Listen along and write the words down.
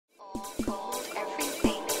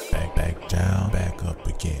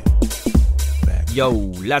Yo,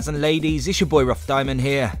 lads and ladies, it's your boy Rough Diamond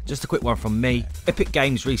here. Just a quick one from me. Epic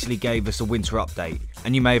Games recently gave us a winter update,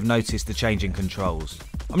 and you may have noticed the change in controls.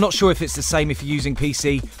 I'm not sure if it's the same if you're using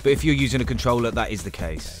PC, but if you're using a controller, that is the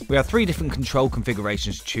case. We have 3 different control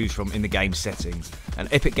configurations to choose from in the game settings,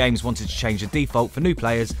 and Epic Games wanted to change the default for new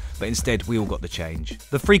players, but instead we all got the change.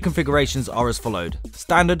 The 3 configurations are as followed.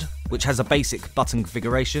 Standard, which has a basic button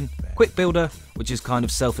configuration, Quick Builder, which is kind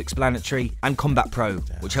of self-explanatory, and Combat Pro,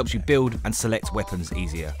 which helps you build and select weapons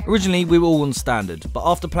easier. Originally we were all on Standard, but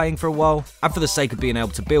after playing for a while, and for the sake of being able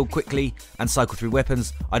to build quickly and cycle through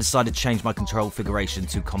weapons, I decided to change my control configuration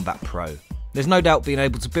to Combat Pro. There's no doubt being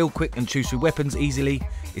able to build quick and choose through weapons easily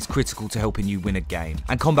is critical to helping you win a game,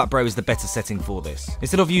 and Combat Pro is the better setting for this.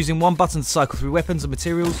 Instead of using one button to cycle through weapons and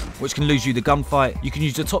materials, which can lose you the gunfight, you can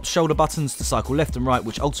use the top shoulder buttons to cycle left and right,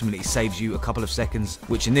 which ultimately saves you a couple of seconds,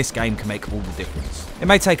 which in this game can make all the difference. It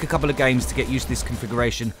may take a couple of games to get used to this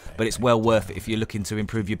configuration, but it's well worth it if you're looking to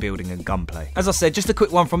improve your building and gunplay. As I said, just a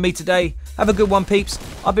quick one from me today. Have a good one, peeps.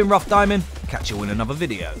 I've been Rough Diamond. Catch you in another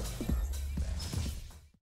video.